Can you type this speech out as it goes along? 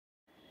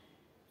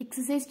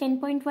Exercise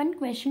 10.1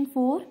 question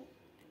 4.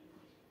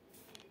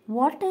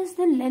 What is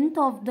the length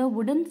of the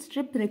wooden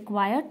strip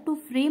required to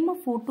frame a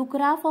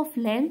photograph of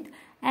length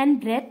and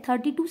breadth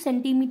 32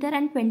 cm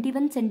and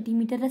 21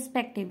 cm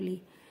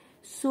respectively?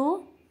 So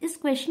इस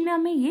question में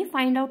हमें ये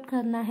find out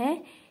करना है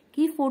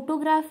कि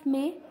photograph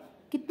में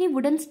कितनी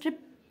wooden strip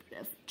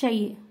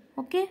चाहिए.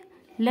 ओके,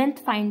 लेंथ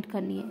फाइंड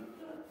करनी है.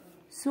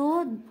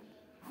 So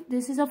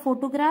this is a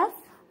photograph.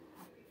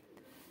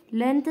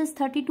 Length is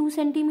 32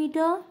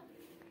 centimetre,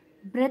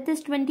 breath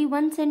is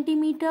 21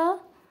 centimetre.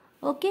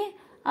 Okay,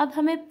 अब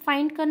हमें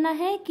फाइंड करना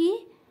है कि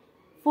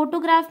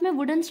फोटोग्राफ में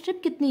वुडन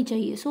स्ट्रिप कितनी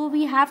चाहिए. So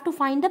we have to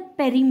find the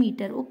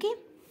perimeter. Okay,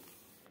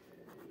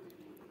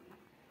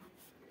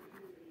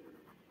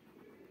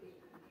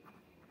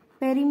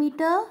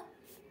 perimeter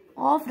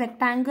of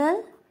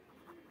rectangle.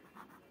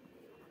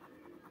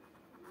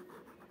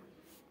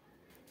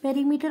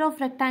 Perimeter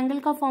of rectangle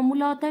का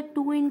फॉर्मूला होता है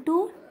 2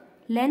 into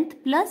length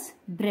plus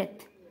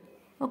breadth.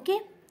 Okay,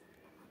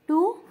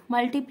 2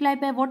 multiply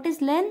by what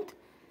is length.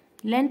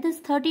 Length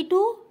is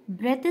 32,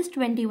 breath is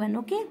 21.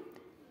 Okay,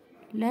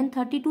 length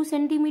 32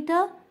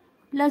 centimetre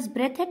plus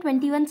breadth है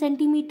 21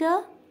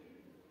 centimetre.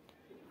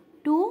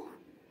 2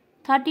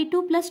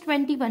 32 plus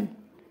 21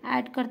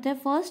 add करते हैं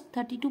first.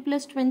 32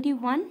 plus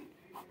 21,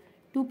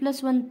 2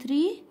 plus 1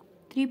 3,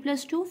 3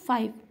 plus 2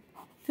 5,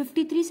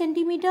 53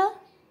 centimetre.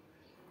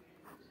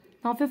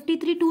 Now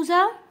 53 2s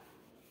are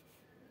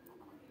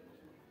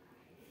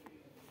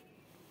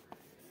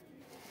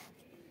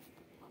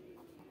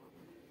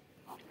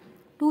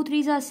 2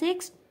 3s are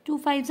 6, 2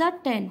 5s are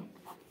 10.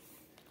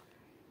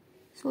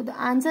 So the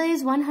answer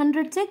is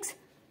 106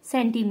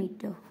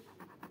 centimeter.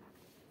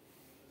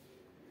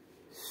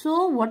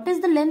 So what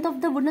is the length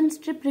of the wooden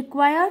strip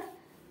required?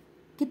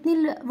 कितनी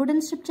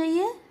wooden strip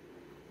चाहिए?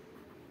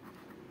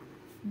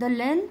 The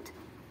length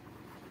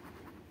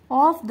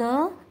of the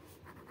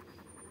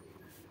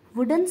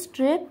wooden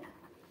strip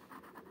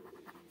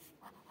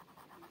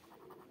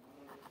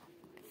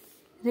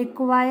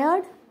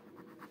required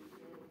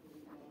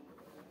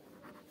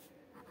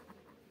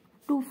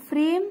to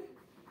frame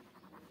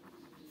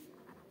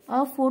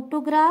a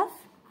photograph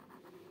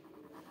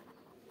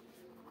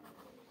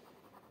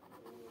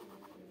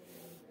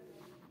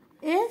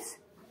is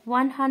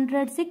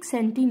 106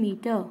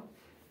 centimeter.